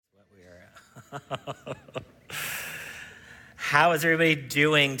How is everybody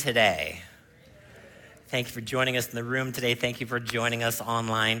doing today? Thank you for joining us in the room today. Thank you for joining us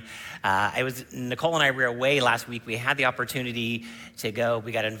online. Nicole and I were away last week. We had the opportunity to go.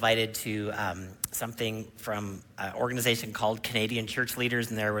 We got invited to something from an organization called Canadian Church Leaders,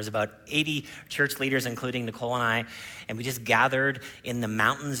 and there was about 80 church leaders, including Nicole and I, and we just gathered in the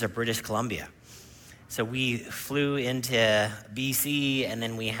mountains of British Columbia. So we flew into BC, and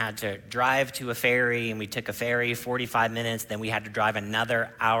then we had to drive to a ferry, and we took a ferry 45 minutes. Then we had to drive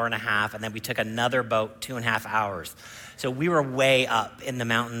another hour and a half, and then we took another boat 2.5 hours. So we were way up in the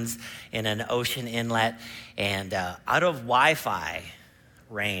mountains in an ocean inlet, and out of Wi-Fi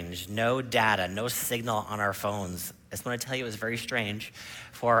range, no data, no signal on our phones. I just want to tell you, it was very strange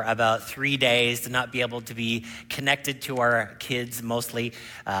for about 3 days to not be able to be connected to our kids mostly.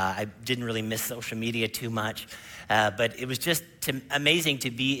 I didn't really miss social media too much, but it was just amazing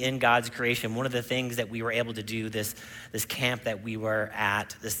to be in God's creation. One of the things that we were able to do, this camp that we were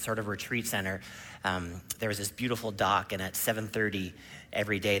at, this sort of retreat center, there was this beautiful dock, and at 7:30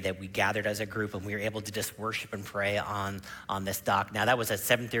 every day that we gathered as a group, and we were able to just worship and pray on this dock. Now that was at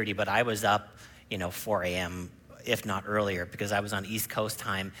 7:30, but I was up, 4 a.m., if not earlier, because I was on East Coast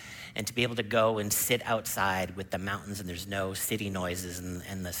time, and to be able to go and sit outside with the mountains and there's no city noises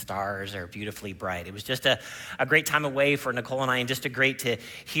and the stars are beautifully bright. It was just a great time away for Nicole and I, and just a great to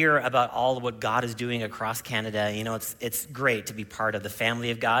hear about all of what God is doing across Canada. It's great to be part of the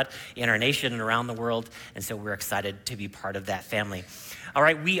family of God in our nation and around the world, and so we're excited to be part of that family. All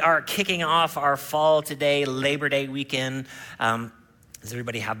right, we are kicking off our fall today, Labor Day weekend. Does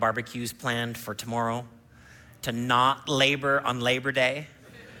everybody have barbecues planned for tomorrow? To not labor on Labor Day?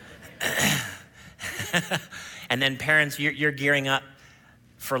 And then parents, you're gearing up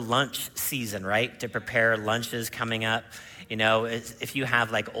for lunch season, right? To prepare lunches coming up. If you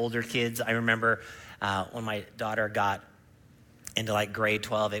have older kids, I remember when my daughter got into grade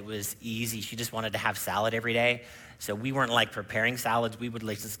 12, it was easy. She just wanted to have salad every day. So we weren't preparing salads. We would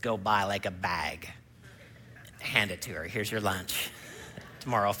just go buy a bag, hand it to her. Here's your lunch.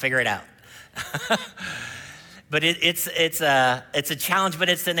 Tomorrow, I'll figure it out. But it's a challenge, but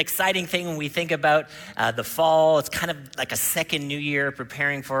it's an exciting thing when we think about the fall. It's kind of like a second new year,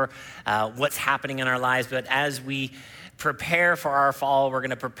 preparing for what's happening in our lives. But as we prepare for our fall, we're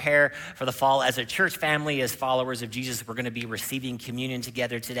going to prepare for the fall as a church family, as followers of Jesus. We're going to be receiving communion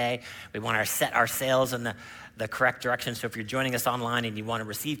together today. We want to set our sails in the correct direction. So if you're joining us online and you want to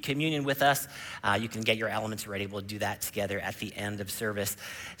receive communion with us, you can get your elements ready. We'll do that together at the end of service.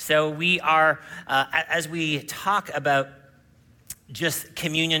 So we are, as we talk about just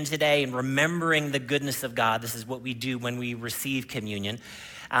communion today and remembering the goodness of God, this is what we do when we receive communion.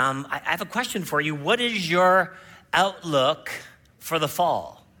 I have a question for you. What is your outlook for the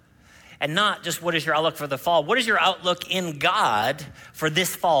fall? And not just what is your outlook for the fall, what is your outlook in God for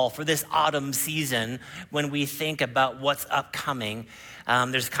this fall, for this autumn season when we think about what's upcoming?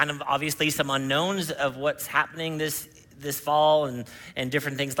 There's kind of obviously some unknowns of what's happening this fall and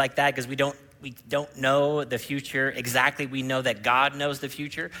different things like that, because we don't know the future exactly. We know that God knows the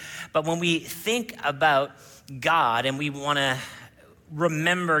future. But when we think about God and we want to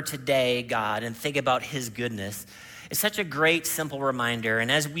remember today God and think about his goodness, it's such a great, simple reminder. And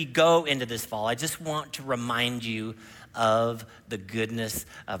as we go into this fall, I just want to remind you of the goodness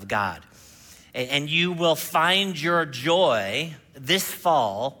of God. And you will find your joy this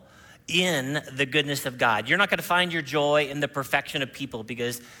fall in the goodness of God. You're not going to find your joy in the perfection of people,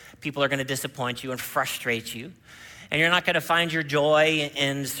 because people are going to disappoint you and frustrate you. And you're not going to find your joy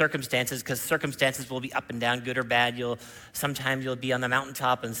in circumstances, because circumstances will be up and down, good or bad. Sometimes you'll be on the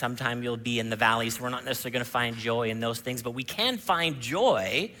mountaintop and sometimes you'll be in the valley. So we're not necessarily going to find joy in those things, but we can find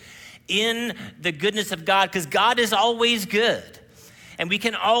joy in the goodness of God, because God is always good. And we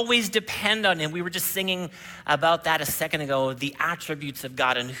can always depend on him. We were just singing about that a second ago, the attributes of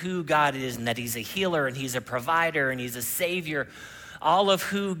God and who God is, and that he's a healer and he's a provider and he's a savior. All of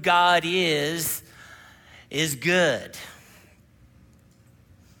who God is good.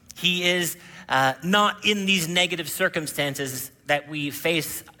 He is not in these negative circumstances that we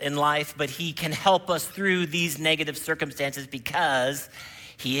face in life, but he can help us through these negative circumstances because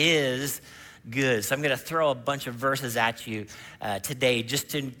he is good. So I'm going to throw a bunch of verses at you today just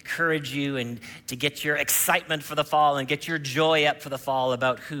to encourage you and to get your excitement for the fall and get your joy up for the fall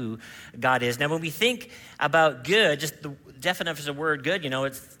about who God is. Now, when we think about good, just the definition of the word good,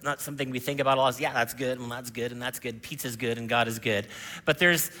 it's not something we think about a lot. Yeah, that's good, and that's good, and that's good. Pizza's good, and God is good. But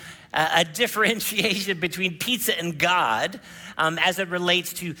there's a differentiation between pizza and God as it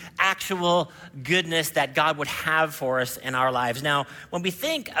relates to actual goodness that God would have for us in our lives. Now, when we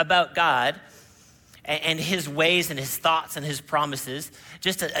think about God and his ways and his thoughts and his promises,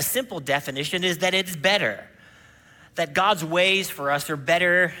 just a simple definition is that it's better. That God's ways for us are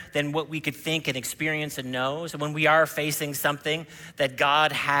better than what we could think and experience and know. So when we are facing something, that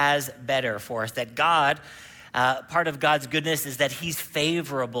God has better for us. That God, part of God's goodness is that he's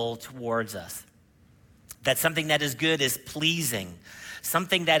favorable towards us. That something that is good is pleasing.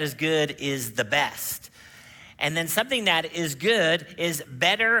 Something that is good is the best. And then something that is good is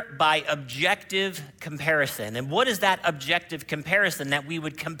better by objective comparison. And what is that objective comparison that we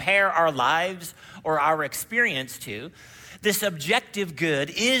would compare our lives or our experience to? This objective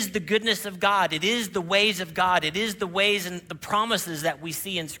good is the goodness of God. It is the ways of God. It is the ways and the promises that we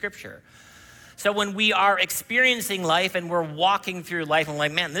see in Scripture. So when we are experiencing life and we're walking through life and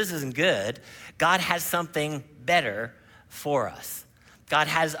like, man, this isn't good, God has something better for us. God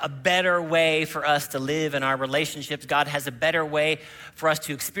has a better way for us to live in our relationships. God has a better way for us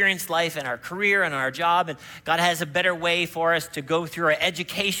to experience life in our career and our job. And God has a better way for us to go through our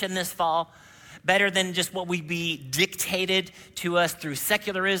education this fall, better than just what we be dictated to us through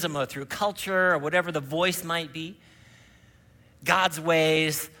secularism or through culture or whatever the voice might be. God's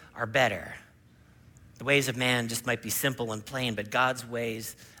ways are better. The ways of man just might be simple and plain, but God's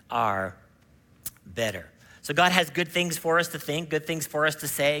ways are better. So God has good things for us to think, good things for us to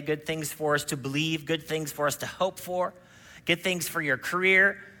say, good things for us to believe, good things for us to hope for, good things for your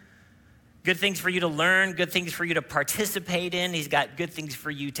career, good things for you to learn, good things for you to participate in. He's got good things for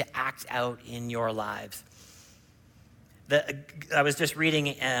you to act out in your lives. I was just reading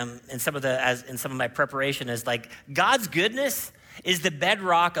in some of my preparation is like God's goodness is the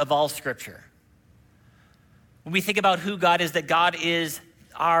bedrock of all Scripture. When we think about who God is, that God is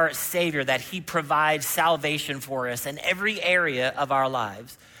our Savior, that he provides salvation for us in every area of our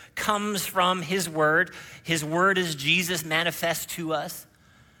lives, comes from his word. His word is Jesus manifest to us.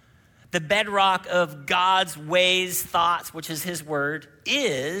 The bedrock of God's ways, thoughts, which is his word,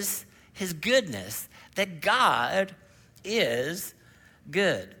 is his goodness, that God is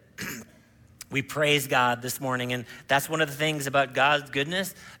good. We praise God this morning, and that's one of the things about God's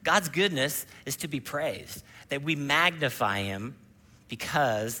goodness. God's goodness is to be praised, that we magnify him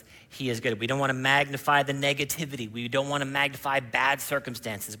because he is good. We don't want to magnify the negativity. We don't want to magnify bad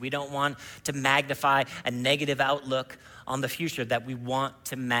circumstances. We don't want to magnify a negative outlook on the future, that we want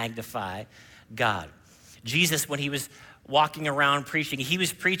to magnify God. Jesus, when he was walking around preaching, he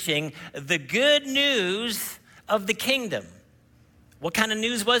was preaching the good news of the kingdom. What kind of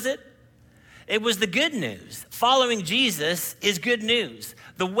news was it? It was the good news. Following Jesus is good news.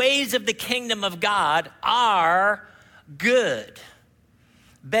 The ways of the kingdom of God are good.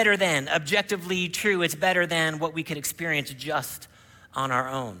 Better than, objectively true. It's better than what we could experience just on our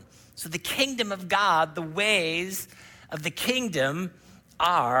own. So the kingdom of God, the ways of the kingdom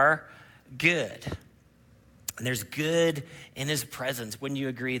are good. And there's good in his presence. Wouldn't you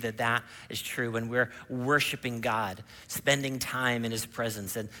agree that that is true when we're worshiping God, spending time in his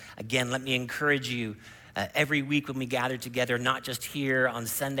presence? And again, let me encourage you every week when we gather together, not just here on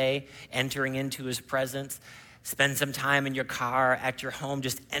Sunday, entering into his presence. Spend some time in your car, at your home,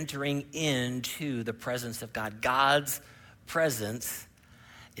 just entering into the presence of God. God's presence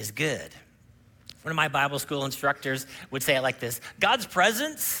is good. One of my Bible school instructors would say it like this: God's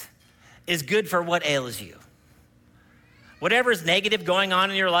presence is good for what ails you. Whatever's negative going on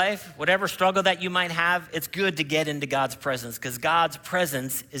in your life, whatever struggle that you might have, it's good to get into God's presence, because God's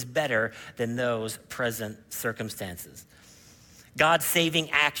presence is better than those present circumstances. God's saving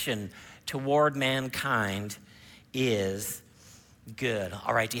action toward mankind is good.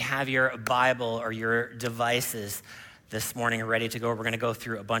 All right, do you have your Bible or your devices this morning ready to go? We're going to go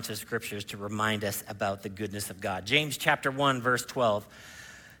through a bunch of scriptures to remind us about the goodness of God. James chapter 1, verse 12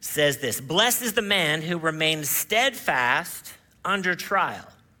 says this: Blessed is the man who remains steadfast under trial.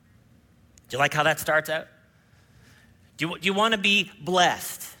 Do you like how that starts out? Do you want to be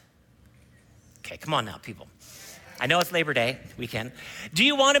blessed? Okay, come on now, people. I know it's Labor Day weekend. Do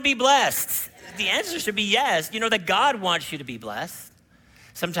you want to be blessed? The answer should be yes. You know that God wants you to be blessed.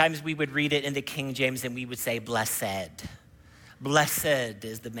 Sometimes we would read it in the King James and we would say blessed. Blessed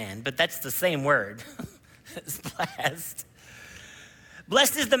is the man, but that's the same word. It's blessed.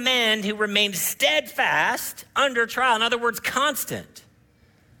 Blessed is the man who remains steadfast under trial. In other words, constant.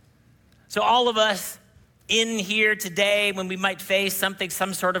 So all of us in here today when we might face something,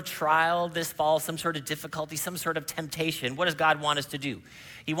 some sort of trial this fall, some sort of difficulty, some sort of temptation, what does God want us to do?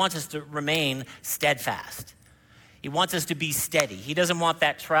 He wants us to remain steadfast. He wants us to be steady. He doesn't want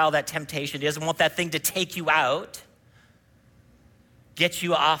that trial, that temptation. He doesn't want that thing to take you out, get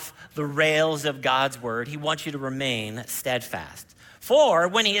you off the rails of God's word. He wants you to remain steadfast. For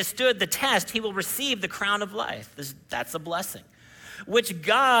when he has stood the test, he will receive the crown of life. That's a blessing, which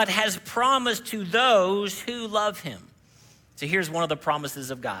God has promised to those who love him. So here's one of the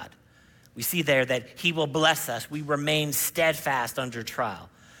promises of God. We see there that he will bless us. We remain steadfast under trial.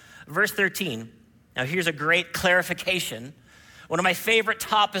 Verse 13, now here's a great clarification. One of my favorite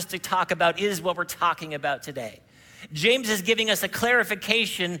topics to talk about is what we're talking about today. James is giving us a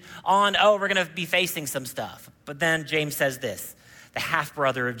clarification on, we're going to be facing some stuff. But then James says this, the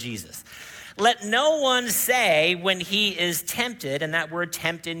half-brother of Jesus. Let no one say when he is tempted, and that word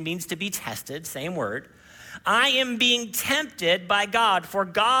tempted means to be tested, same word, I am being tempted by God, for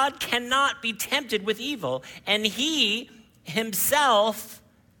God cannot be tempted with evil, and he himself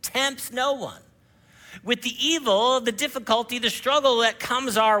tempts no one. With the evil, the difficulty, the struggle that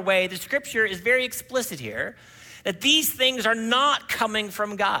comes our way, the scripture is very explicit here, that these things are not coming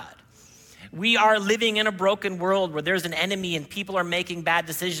from God. We are living in a broken world where there's an enemy and people are making bad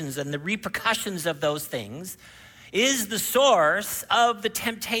decisions, and the repercussions of those things is the source of the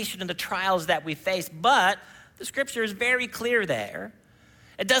temptation and the trials that we face. But the scripture is very clear there.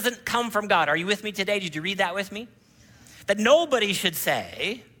 It doesn't come from God. Are you with me today? Did you read that with me? That nobody should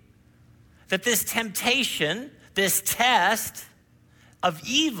say that this temptation, this test of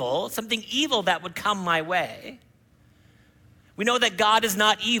evil, something evil that would come my way. We know that God is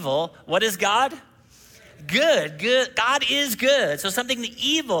not evil. What is God? Good. God is good. So something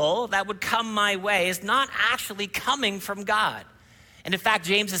evil that would come my way is not actually coming from God. And in fact,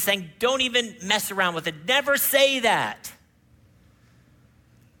 James is saying, don't even mess around with it. Never say that.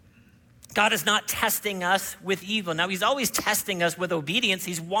 God is not testing us with evil. Now, he's always testing us with obedience.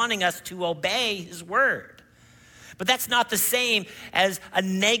 He's wanting us to obey his word. But that's not the same as a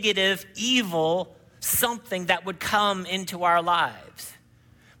negative, evil something that would come into our lives.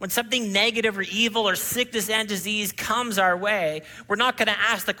 When something negative or evil or sickness and disease comes our way, we're not going to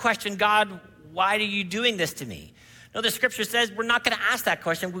ask the question, God, why are you doing this to me? No, the scripture says we're not going to ask that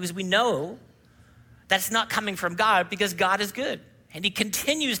question because we know that's not coming from God, because God is good. And he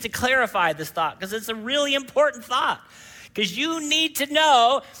continues to clarify this thought because it's a really important thought, because you need to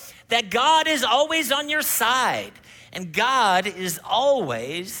know that God is always on your side and God is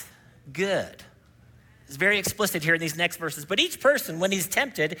always good. It's very explicit here in these next verses. But each person, when he's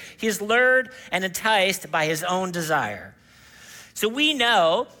tempted, he is lured and enticed by his own desire. So we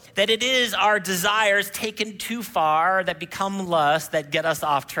know that it is our desires taken too far that become lust that get us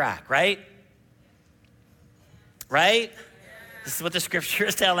off track, right? Right? This is what the scripture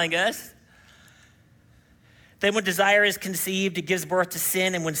is telling us. Then when desire is conceived, it gives birth to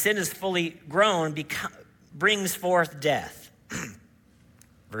sin. And when sin is fully grown, brings forth death.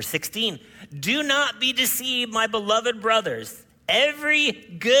 Verse 16, do not be deceived, my beloved brothers. Every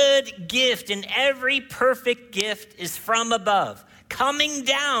good gift and every perfect gift is from above, coming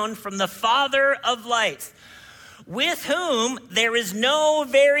down from the Father of lights, with whom there is no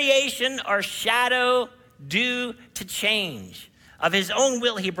variation or shadow due to change. Of his own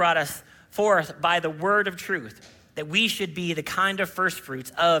will he brought us forth by the word of truth, that we should be the kind of first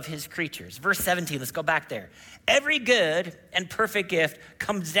fruits of his creatures. Verse 17, let's go back there. Every good and perfect gift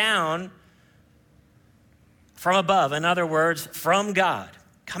comes down from above. In other words, from God,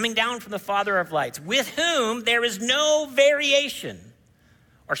 coming down from the Father of lights, with whom there is no variation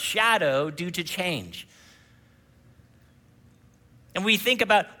or shadow due to change. And we think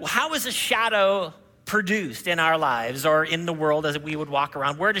about, well, how is a shadow produced in our lives or in the world as we would walk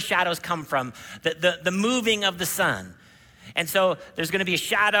around? Where do shadows come from? The moving of the sun. And so there's going to be a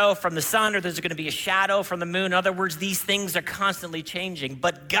shadow from the sun, or there's going to be a shadow from the moon. In other words, these things are constantly changing.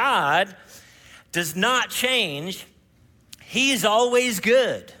 But God does not change. He's always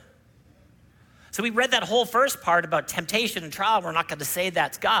good. So we read that whole first part about temptation and trial. We're not going to say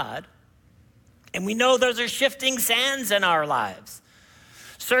that's God. And we know those are shifting sands in our lives.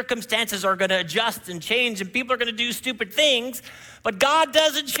 Circumstances are going to adjust and change, and people are going to do stupid things, but God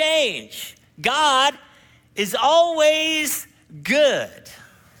doesn't change. God is always good.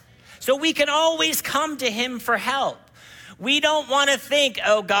 So we can always come to him for help. We don't want to think,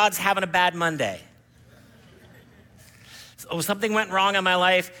 oh, God's having a bad Monday. Oh, something went wrong in my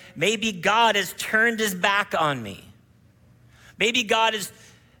life. Maybe God has turned his back on me. Maybe God is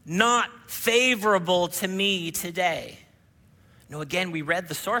not favorable to me today. Again, we read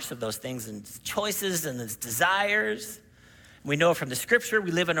the source of those things and choices and its desires. We know from the scripture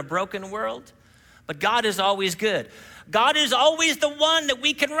we live in a broken world, but God is always good. God is always the one that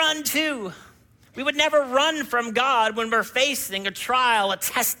we can run to. We would never run from God when we're facing a trial, a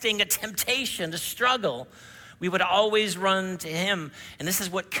testing, a temptation, a struggle. We would always run to him. And this is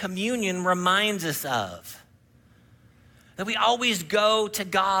what communion reminds us of. That we always go to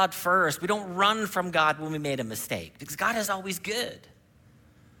God first. We don't run from God when we made a mistake because God is always good.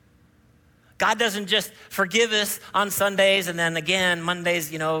 God doesn't just forgive us on Sundays and then again, Mondays,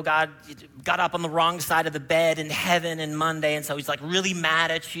 God got up on the wrong side of the bed in heaven and Monday, and so he's like really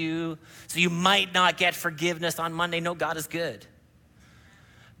mad at you. So you might not get forgiveness on Monday. No, God is good.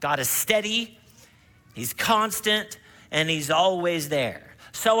 God is steady, he's constant, and he's always there.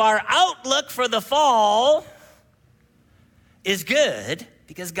 So our outlook for the fall is good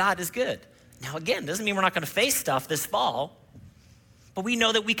because God is good. Now again, doesn't mean we're not gonna face stuff this fall, but we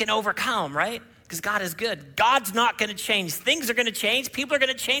know that we can overcome, right? Because God is good. God's not gonna change. Things are gonna change, people are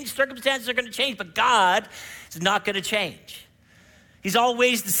gonna change, circumstances are gonna change, but God is not gonna change. He's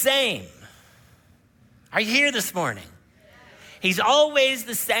always the same. Are you here this morning? He's always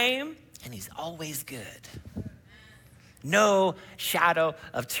the same and he's always good. No shadow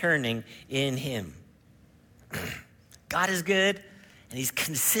of turning in him. God is good, and he's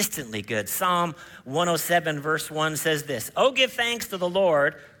consistently good. Psalm 107 verse 1 says this, "Oh, give thanks to the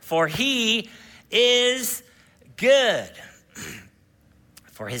Lord, for he is good.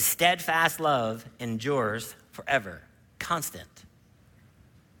 For his steadfast love endures forever." Constant.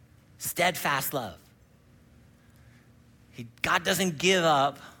 Steadfast love. God doesn't give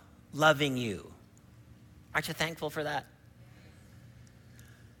up loving you. Aren't you thankful for that?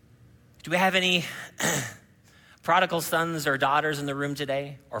 Do we have any prodigal sons or daughters in the room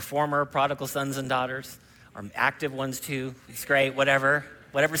today, or former prodigal sons and daughters, or active ones too? It's great, whatever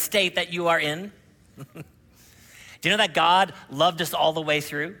state that you are in. Do you know that God loved us all the way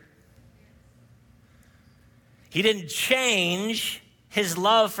through? He didn't change his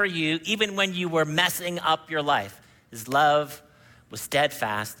love for you even when you were messing up your life. His love was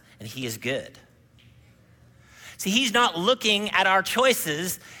steadfast and he is good. See, he's not looking at our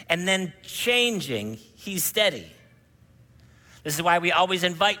choices and then changing. He's steady. This is why we always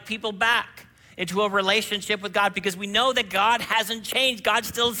invite people back into a relationship with God, because we know that God hasn't changed. God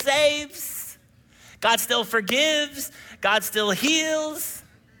still saves. God still forgives. God still heals.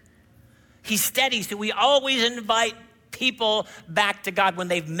 He's steady. So we always invite people back to God when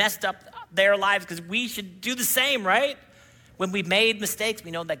they've messed up their lives, because we should do the same, right? When we've made mistakes,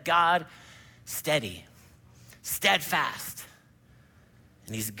 we know that God is steady, steadfast,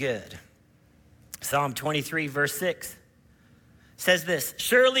 and he's good. Psalm 23, verse 6 says this,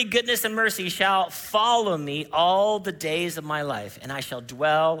 "Surely goodness and mercy shall follow me all the days of my life, and I shall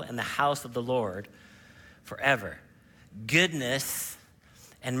dwell in the house of the Lord forever." Goodness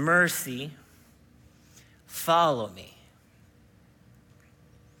and mercy follow me.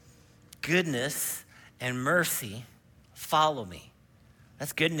 Goodness and mercy follow me.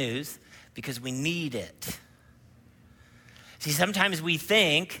 That's good news because we need it. See, sometimes we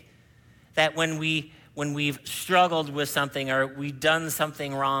think that when we've struggled with something or we've done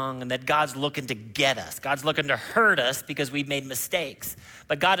something wrong and that God's looking to get us. God's looking to hurt us because we've made mistakes.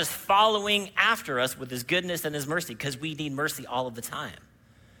 But God is following after us with his goodness and his mercy because we need mercy all of the time.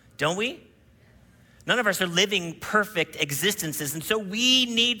 Don't we? None of us are living perfect existences, and so we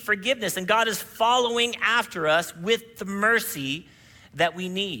need forgiveness, and God is following after us with the mercy that we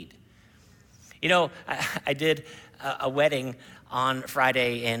need. I did a wedding on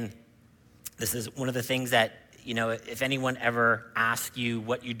Friday, and this is one of the things that, if anyone ever asks you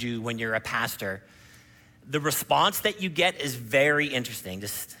what you do when you're a pastor, the response that you get is very interesting.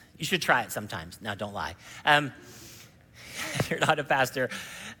 You should try it sometimes. No, don't lie. You're not a pastor.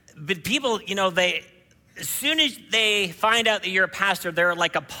 But people, as soon as they find out that you're a pastor, they're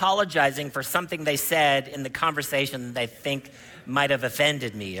like apologizing for something they said in the conversation they think might have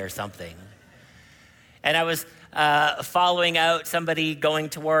offended me or something. And I was following out somebody going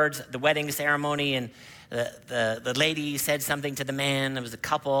towards the wedding ceremony, and the lady said something to the man. There was a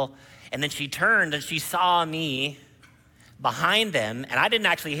couple, and then she turned and she saw me behind them, and I didn't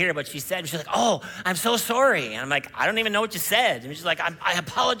actually hear what she said. She's like, "Oh, I'm so sorry." And I'm like, "I don't even know what you said." And she's like, I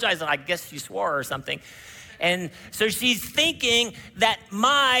apologize. And I guess she swore or something. And so she's thinking that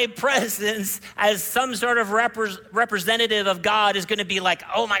my presence as some sort of representative of God is going to be like,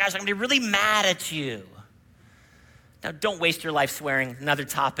 "Oh my gosh, I'm going to be really mad at you." Now, don't waste your life swearing, another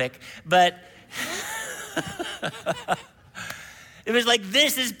topic. But It was like,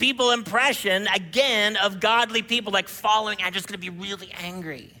 this is people impression, again, of godly people, like following, I'm just going to be really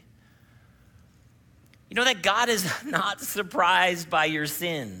angry. You know that God is not surprised by your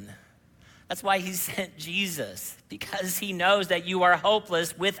sin. That's why he sent Jesus, because he knows that you are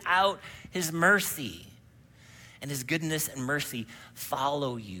hopeless without his mercy. And his goodness and mercy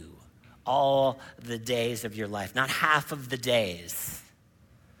follow you all the days of your life, not half of the days.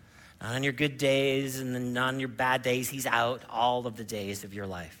 Not on your good days and then not on your bad days. He's out all of the days of your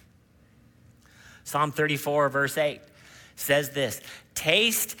life. Psalm 34, verse 8 says this,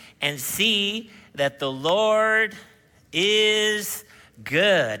 taste and see that the Lord is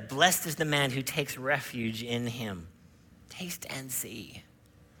good. Blessed is the man who takes refuge in him. Taste and see.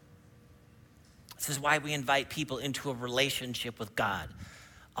 This is why we invite people into a relationship with God,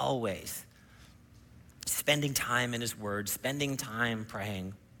 always. Spending time in his word, spending time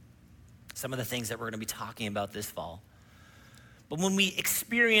praying. Some of the things that we're going to be talking about this fall. But when we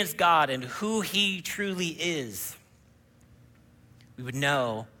experience God and who he truly is, we would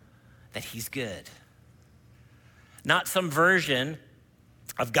know that he's good. Not some version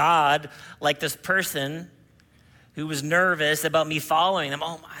of God like this person who was nervous about me following them.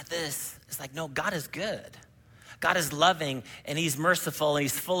 Oh my, this. It's like, no, God is good. God is loving and he's merciful and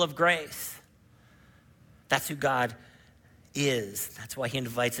he's full of grace. That's who God is. That's why he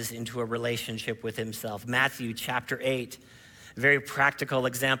invites us into a relationship with himself. Matthew chapter 8, very practical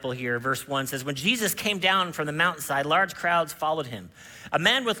example here. Verse 1 says, when Jesus came down from the mountainside, large crowds followed him. A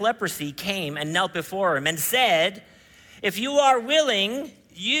man with leprosy came and knelt before him and said, if you are willing,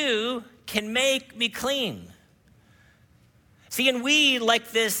 you can make me clean. See, and we,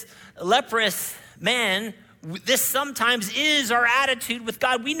 like this leprous man, this sometimes is our attitude with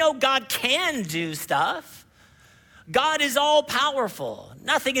God. We know God can do stuff. God is all powerful.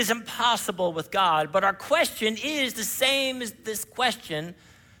 Nothing is impossible with God. But our question is the same as this question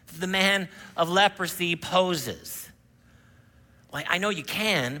that the man of leprosy poses. Well, I know you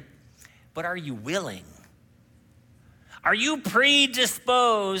can, but are you willing? Are you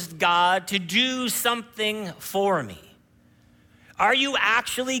predisposed, God, to do something for me? Are you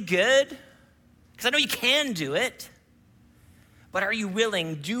actually good? Because I know you can do it. But are you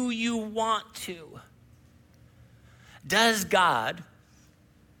willing? Do you want to? Does God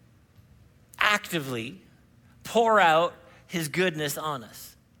actively pour out his goodness on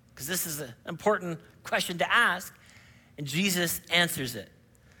us? Because this is an important question to ask, and Jesus answers it.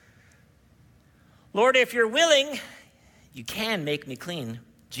 Lord, if you're willing, you can make me clean.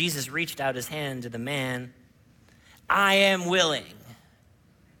 Jesus reached out his hand to the man. I am willing.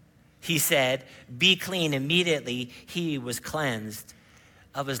 He said, be clean. Immediately he was cleansed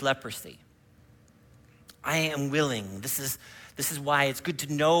of his leprosy. I am willing. This is why it's good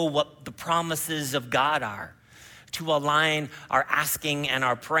to know what the promises of God are, to align our asking and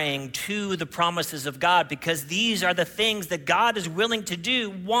our praying to the promises of God, because these are the things that God is willing to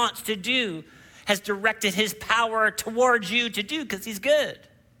do, wants to do, has directed his power towards you to do, because he's good.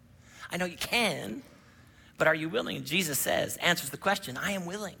 I know you can, but are you willing? Jesus says, answers the question, I am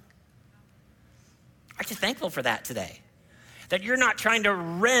willing. Aren't you thankful for that today? That you're not trying to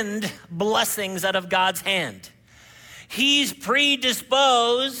rend blessings out of God's hand. He's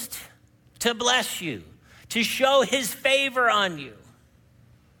predisposed to bless you, to show his favor on you.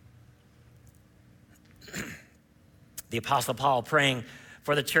 The Apostle Paul praying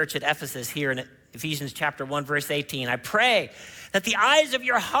for the church at Ephesus here in Ephesians chapter 1, verse 18. I pray that the eyes of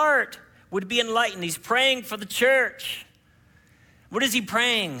your heart would be enlightened. He's praying for the church. What is he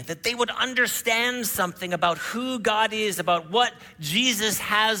praying? That they would understand something about who God is, about what Jesus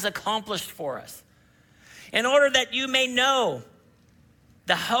has accomplished for us. In order that you may know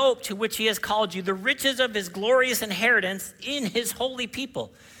the hope to which he has called you, the riches of his glorious inheritance in his holy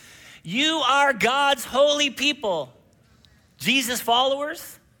people. You are God's holy people. Jesus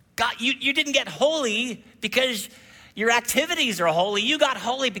followers, God, you didn't get holy because your activities are holy. You got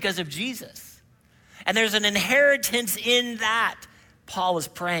holy because of Jesus. And there's an inheritance in that. Paul was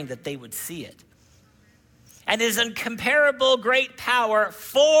praying that they would see it. And his incomparable great power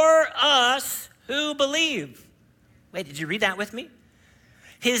for us who believe. Wait, did you read that with me?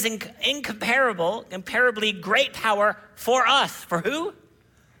 His incomparably great power for us. For who?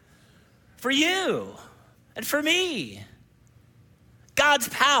 For you and for me. God's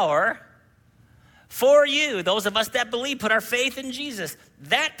power for you. Those of us that believe, put our faith in Jesus.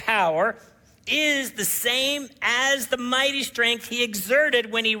 That power is the same as the mighty strength he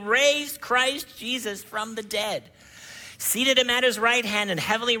exerted when he raised Christ Jesus from the dead, seated him at his right hand in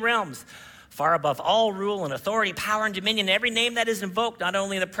heavenly realms, far above all rule and authority, power and dominion, every name that is invoked, not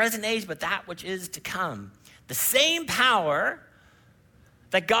only in the present age, but that which is to come. The same power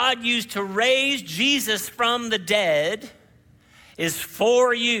that God used to raise Jesus from the dead is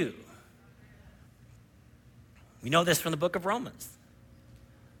for you. We know this from the book of Romans.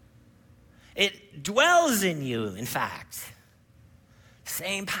 It dwells in you, in fact.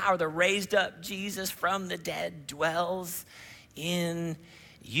 Same power that raised up Jesus from the dead dwells in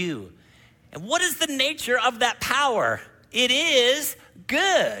you. And what is the nature of that power? It is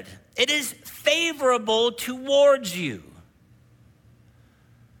good. It is favorable towards you.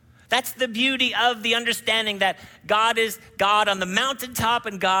 That's the beauty of the understanding that God is God on the mountaintop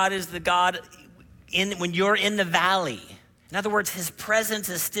and God is the God when you're in the valley. In other words, his presence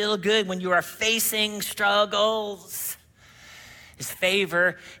is still good when you are facing struggles. His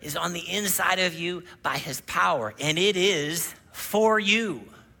favor is on the inside of you by his power, and it is for you.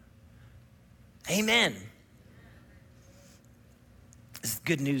 Amen. This is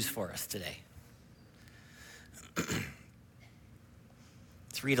good news for us today.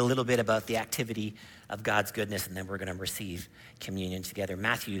 Let's read a little bit about the activity of God's goodness, and then we're going to receive communion together.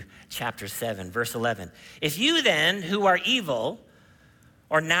 Matthew chapter 7, verse 11. If you then, who are evil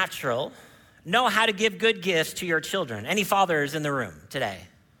or natural, know how to give good gifts to your children. Any fathers in the room today?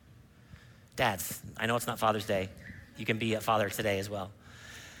 Dads, I know it's not Father's Day. You can be a father today as well.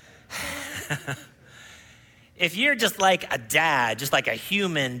 If you're just like a dad, just like a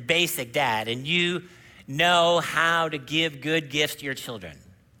human, basic dad, and you know how to give good gifts to your children.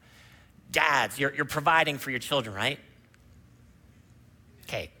 Dads, you're providing for your children, right?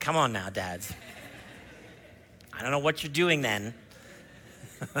 Okay, come on now, dads. I don't know what you're doing then.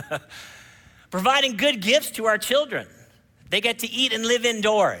 Providing good gifts to our children. They get to eat and live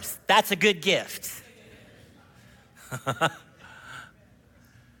indoors. That's a good gift.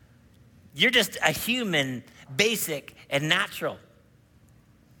 You're just a human, basic and natural.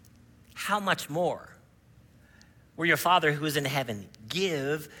 How much more will your Father who is in heaven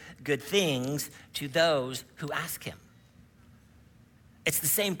give good things to those who ask him? It's the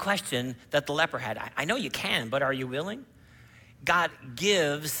same question that the leper had. I know you can, but are you willing? God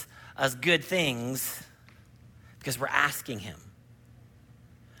gives us good things because we're asking him.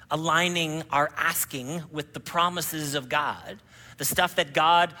 Aligning our asking with the promises of God, the stuff that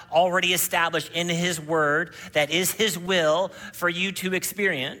God already established in his word, that is his will for you to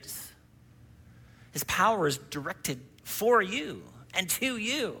experience. His power is directed for you and to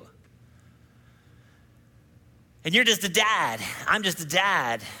you. And you're just a dad. I'm just a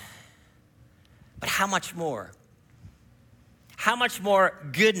dad. But how much more? How much more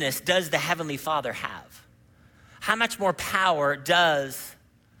goodness does the Heavenly Father have? How much more power does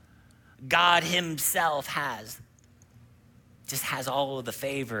God himself has? Just has all of the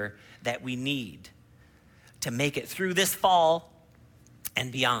favor that we need to make it through this fall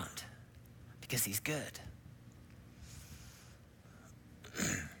and beyond, because he's good.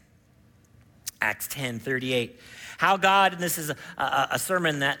 Acts 10:38. How God, and this is a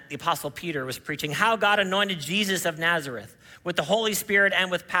sermon that the Apostle Peter was preaching, how God anointed Jesus of Nazareth with the Holy Spirit and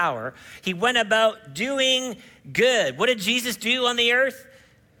with power. He went about doing good. What did Jesus do on the earth?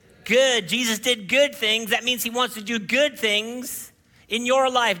 Good. Jesus did good things. That means he wants to do good things in your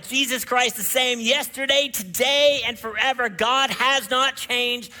life. Jesus Christ the same yesterday, today, and forever. God has not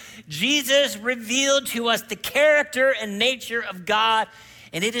changed. Jesus revealed to us the character and nature of God,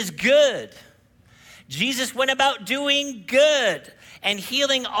 and it is good. Jesus went about doing good and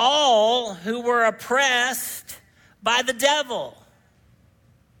healing all who were oppressed by the devil.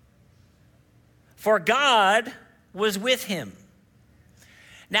 For God was with him.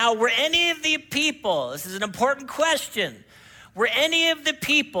 Now, were any of the people, this is an important question, were any of the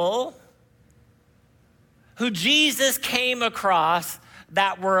people who Jesus came across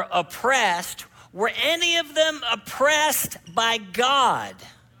that were oppressed, were any of them oppressed by God?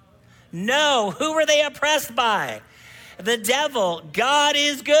 No. Who were they oppressed by? The devil. God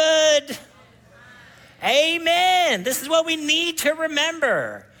is good. Amen. This is what we need to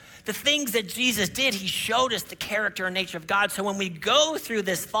remember. The things that Jesus did, he showed us the character and nature of God. So when we go through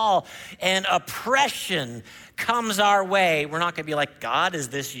this fall and oppression comes our way, we're not going to be like, God, is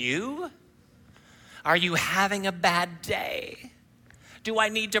this you? Are you having a bad day? Do I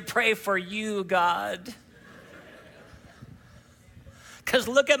need to pray for you, God? Because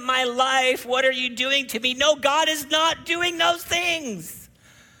look at my life. What are you doing to me? No, God is not doing those things.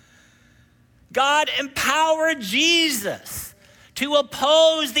 God empowered Jesus to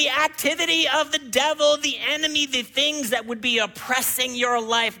oppose the activity of the devil, the enemy, the things that would be oppressing your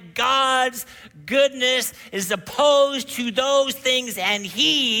life. God's goodness is opposed to those things, and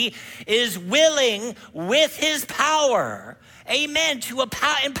he is willing with his power, amen, to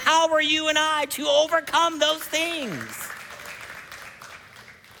empower you and I to overcome those things.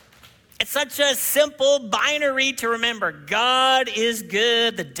 such a simple binary to remember. God is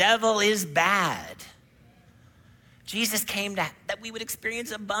good, the devil is bad. Jesus came that we would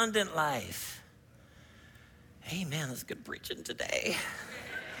experience abundant life. Amen, that's good preaching today.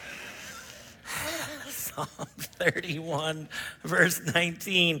 Psalm 31, verse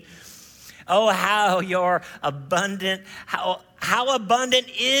 19. Oh, how abundant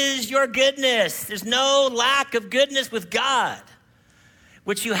is your goodness. There's no lack of goodness with God,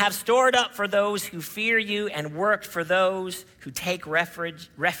 which you have stored up for those who fear you and worked for those who take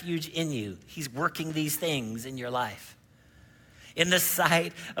refuge in you. He's working these things in your life. In the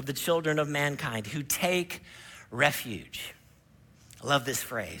sight of the children of mankind who take refuge. I love this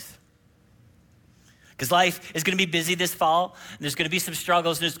phrase. Because life is going to be busy this fall. And there's going to be some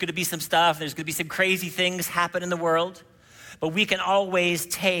struggles. There's going to be some stuff. There's going to be some crazy things happen in the world. But we can always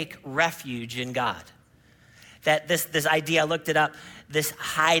take refuge in God. That this idea, I looked it up, this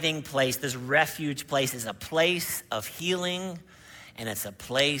hiding place, this refuge place is a place of healing and it's a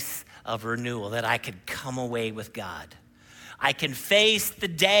place of renewal, that I could come away with God. I can face the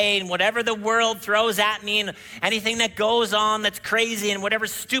day and whatever the world throws at me and anything that goes on that's crazy and whatever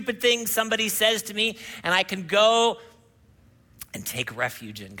stupid thing somebody says to me, and I can go and take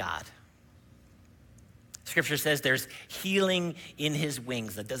refuge in God. Scripture says there's healing in his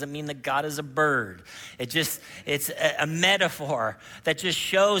wings. That doesn't mean that God is a bird. It's a metaphor that just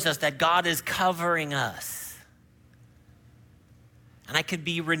shows us that God is covering us. And I could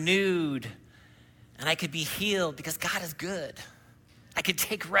be renewed and I could be healed because God is good. I could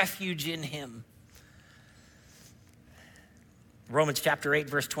take refuge in him. Romans chapter 8,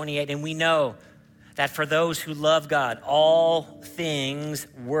 verse 28, and we know that for those who love God, all things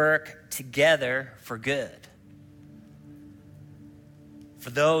work together for good. For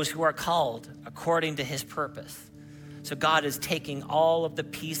those who are called according to his purpose. So God is taking all of the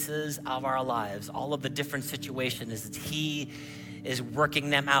pieces of our lives, all of the different situations. He is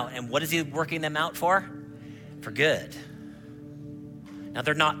working them out. And what is he working them out for? For good. Now,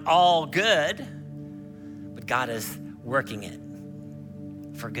 they're not all good, but God is working it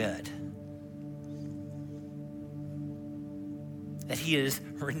for good. That he is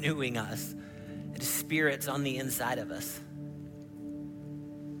renewing us. And his Spirit's on the inside of us.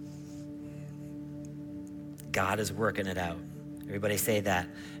 God is working it out. Everybody say that.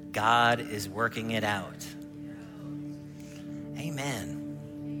 God is working it out. Amen.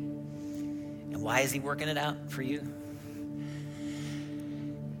 And why is he working it out for you?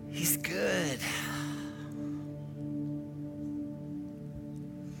 He's good.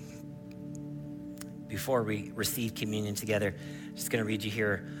 Before we receive communion together, I'm just going to read you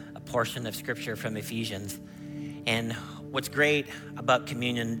here a portion of scripture from Ephesians. And what's great about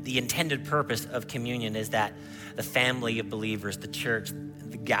communion, the intended purpose of communion is that the family of believers, the church,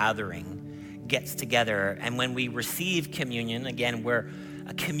 the gathering, gets together. And when we receive communion, again, we're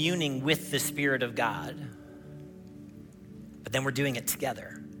communing with the Spirit of God, but then we're doing it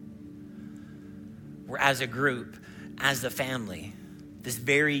together. We're as a group, as a family, this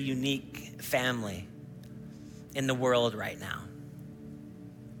very unique family in the world right now.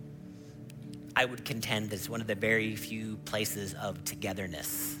 I would contend that it's one of the very few places of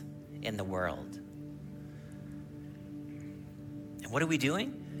togetherness in the world. And what are we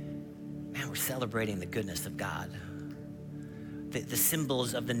doing? Man, we're celebrating the goodness of God. The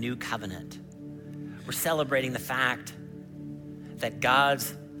symbols of the new covenant. We're celebrating the fact that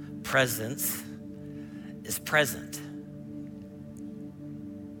God's presence is present.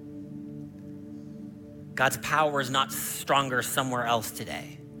 God's power is not stronger somewhere else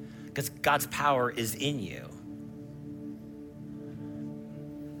today, because God's power is in you.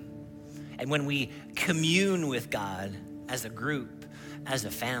 And when we commune with God as a group, as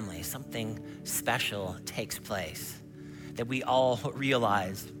a family, something special takes place, that we all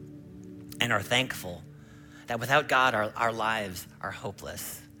realize and are thankful that without God, our lives are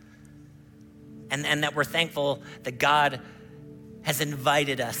hopeless. And that we're thankful that God has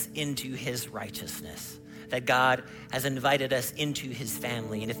invited us into his righteousness, that God has invited us into his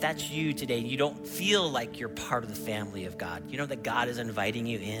family. And if that's you today, you don't feel like you're part of the family of God, you know that God is inviting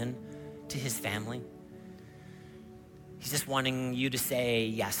you in to his family. He's just wanting you to say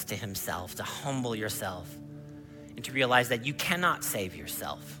yes to himself, to humble yourself, and to realize that you cannot save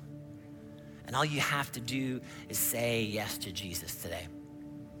yourself. And all you have to do is say yes to Jesus today.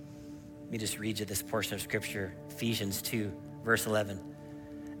 Let me just read you this portion of scripture, Ephesians 2, verse 11.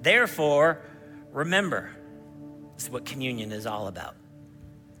 Therefore, remember, this is what communion is all about.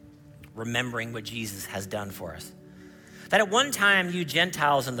 Remembering what Jesus has done for us. That at one time you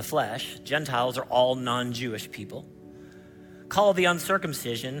Gentiles in the flesh, Gentiles are all non-Jewish people, call the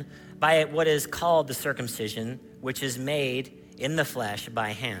uncircumcision by what is called the circumcision, which is made in the flesh by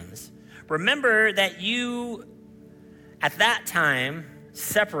hands. Remember that you, at that time,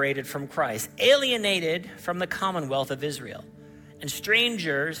 separated from Christ, alienated from the commonwealth of Israel, and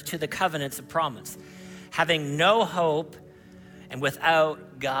strangers to the covenants of promise, having no hope and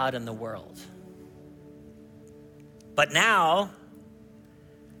without God in the world. But now,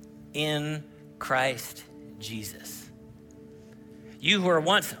 in Christ Jesus, you who were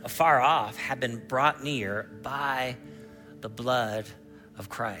once far off have been brought near by the blood of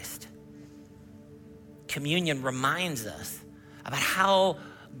Christ. Communion reminds us about how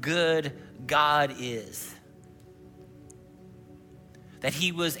good God is, that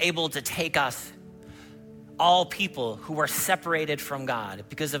he was able to take us, all people who are separated from God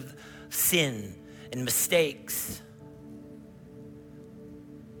because of sin and mistakes,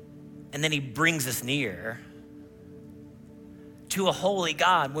 and then he brings us near to a holy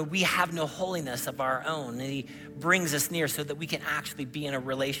God where we have no holiness of our own, and he brings us near so that we can actually be in a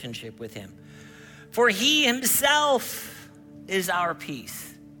relationship with him. For he himself is our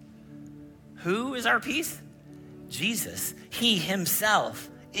peace. Who is our peace? Jesus. He himself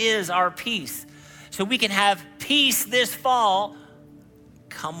is our peace. So we can have peace this fall,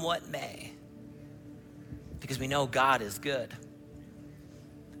 come what may, because we know God is good.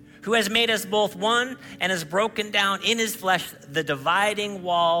 Who has made us both one and has broken down in his flesh the dividing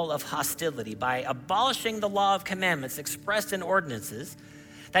wall of hostility by abolishing the law of commandments expressed in ordinances,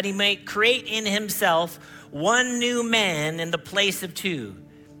 that he may create in himself one new man in the place of two.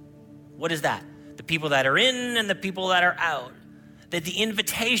 What is that? The people that are in and the people that are out. That the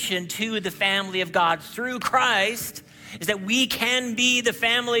invitation to the family of God through Christ is that we can be the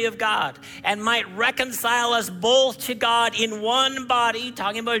family of God and might reconcile us both to God in one body,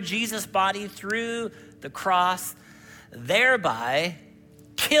 talking about Jesus' body, through the cross, thereby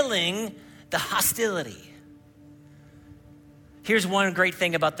killing the hostility. Here's one great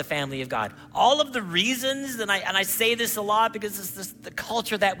thing about the family of God. All of the reasons, and I say this a lot because it's the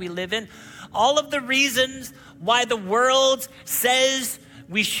culture that we live in, all of the reasons why the world says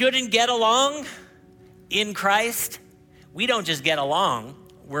we shouldn't get along, in Christ, we don't just get along,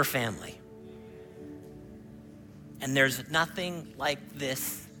 we're family. And there's nothing like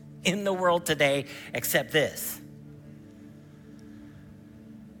this in the world today except this.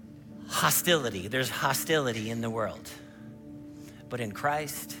 Hostility. There's hostility in the world. But in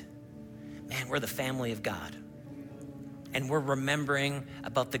Christ, man, we're the family of God. And we're remembering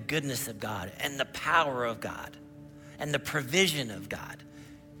about the goodness of God and the power of God and the provision of God.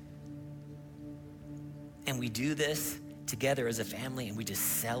 And we do this together as a family, and we just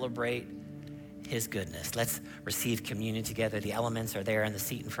celebrate his goodness. Let's receive communion together. The elements are there in the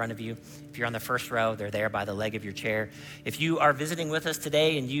seat in front of you. If you're on the first row, they're there by the leg of your chair. If you are visiting with us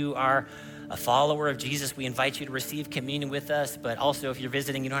today and you are a follower of Jesus, we invite you to receive communion with us. But also, if you're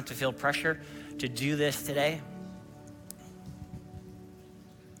visiting, you don't have to feel pressure to do this today.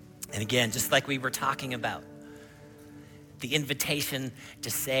 And again, just like we were talking about, the invitation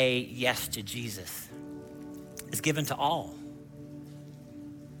to say yes to Jesus is given to all.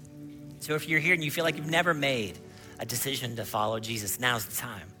 So if you're here and you feel like you've never made a decision to follow Jesus, now's the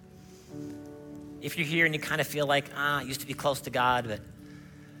time. If you're here and you kind of feel like, I used to be close to God, but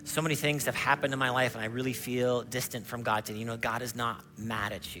so many things have happened in my life and I really feel distant from God today. You know, God is not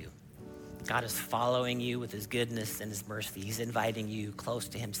mad at you. God is following you with his goodness and his mercy. He's inviting you close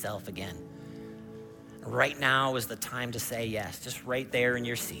to himself again. Right now is the time to say yes, just right there in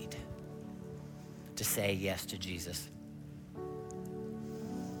your seat, to say yes to Jesus.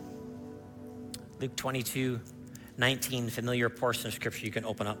 Luke 22:19, familiar portion of scripture. You can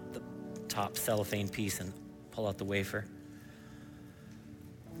open up the top cellophane piece and pull out the wafer.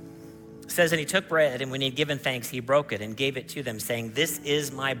 It says, and he took bread, and when he had given thanks, he broke it and gave it to them, saying, this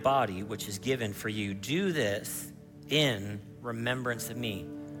is my body, which is given for you. Do this in remembrance of me.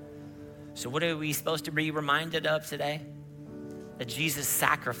 So what are we supposed to be reminded of today? That Jesus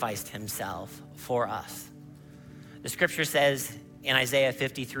sacrificed himself for us. The scripture says in Isaiah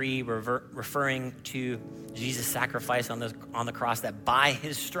 53, referring to Jesus' sacrifice on the cross, that by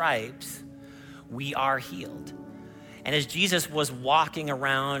his stripes we are healed. And as Jesus was walking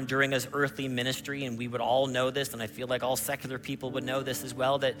around during his earthly ministry, and we would all know this, and I feel like all secular people would know this as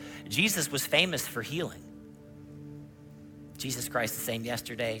well, that Jesus was famous for healing. Jesus Christ is the same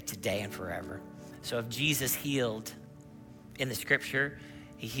yesterday, today, and forever. So if Jesus healed in the scripture,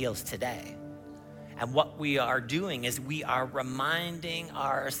 he heals today. And what we are doing is we are reminding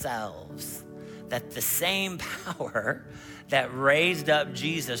ourselves that the same power that raised up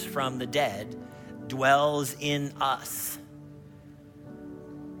Jesus from the dead dwells in us.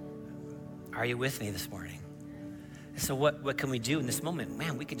 Are you with me this morning? So what can we do in this moment?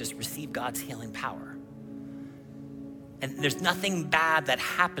 Man, we can just receive God's healing power. And there's nothing bad that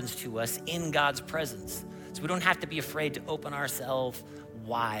happens to us in God's presence. So we don't have to be afraid to open ourselves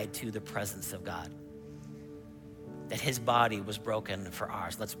wide to the presence of God. That his body was broken for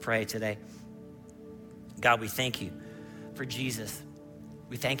ours. Let's pray today. God, we thank you for Jesus.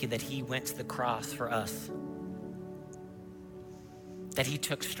 We thank you that he went to the cross for us. That he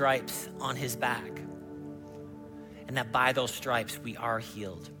took stripes on his back. And that by those stripes we are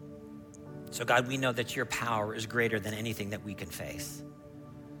healed. So God, we know that your power is greater than anything that we can face.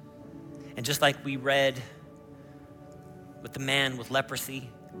 And just like we read with the man with leprosy,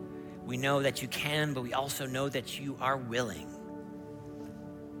 we know that you can, but we also know that you are willing.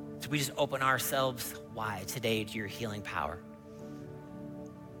 So we just open ourselves wide today to your healing power.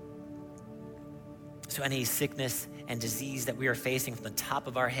 So any sickness and disease that we are facing from the top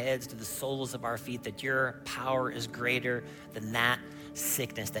of our heads to the soles of our feet, that your power is greater than that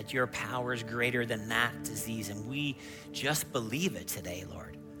sickness, that your power is greater than that disease. And we just believe it today,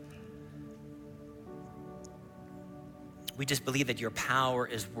 Lord. We just believe that your power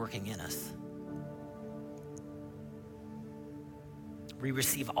is working in us. We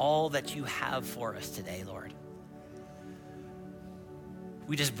receive all that you have for us today, Lord.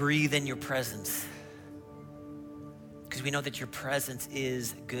 We just breathe in your presence because we know that your presence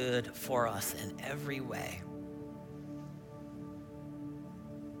is good for us in every way.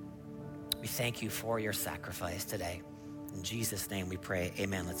 We thank you for your sacrifice today. In Jesus' name we pray,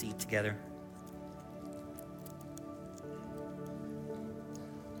 amen. Let's eat together.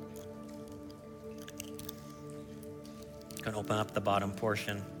 Going to open up the bottom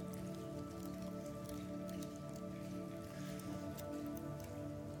portion.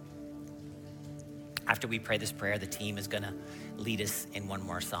 After we pray this prayer, the team is going to lead us in one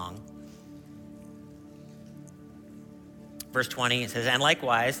more song. Verse 20, it says, and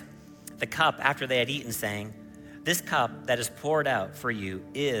likewise, the cup after they had eaten, saying, this cup that is poured out for you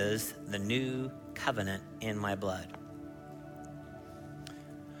is the new covenant in my blood.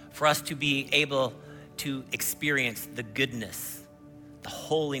 For us to be able to experience the goodness, the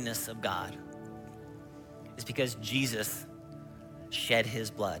holiness of God is because Jesus shed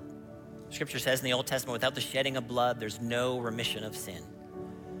his blood. Scripture says in the Old Testament, without the shedding of blood, there's no remission of sin.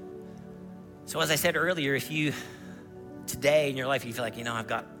 So as I said earlier, if you, today in your life, you feel like, I've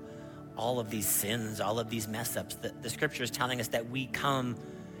got all of these sins, all of these mess ups, the scripture is telling us that we come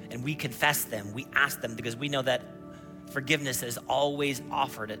and we confess them, we ask them because we know that forgiveness is always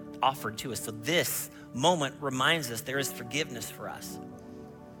offered to us. So this moment reminds us there is forgiveness for us.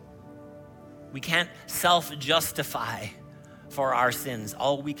 We can't self-justify for our sins.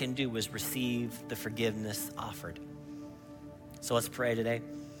 All we can do is receive the forgiveness offered. So let's pray today.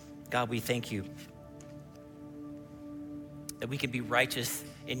 God, we thank you that we can be righteous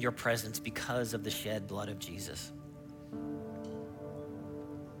in your presence because of the shed blood of Jesus.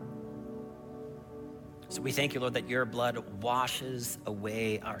 So we thank you, Lord, that your blood washes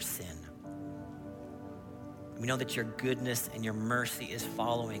away our sin. We know that your goodness and your mercy is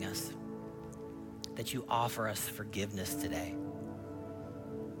following us, that you offer us forgiveness today,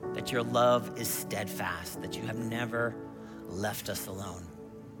 that your love is steadfast, that you have never left us alone.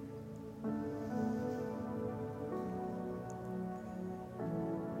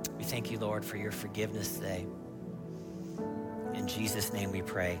 We thank you, Lord, for your forgiveness today. In Jesus' name we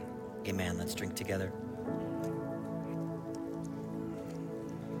pray. Amen. Let's drink together.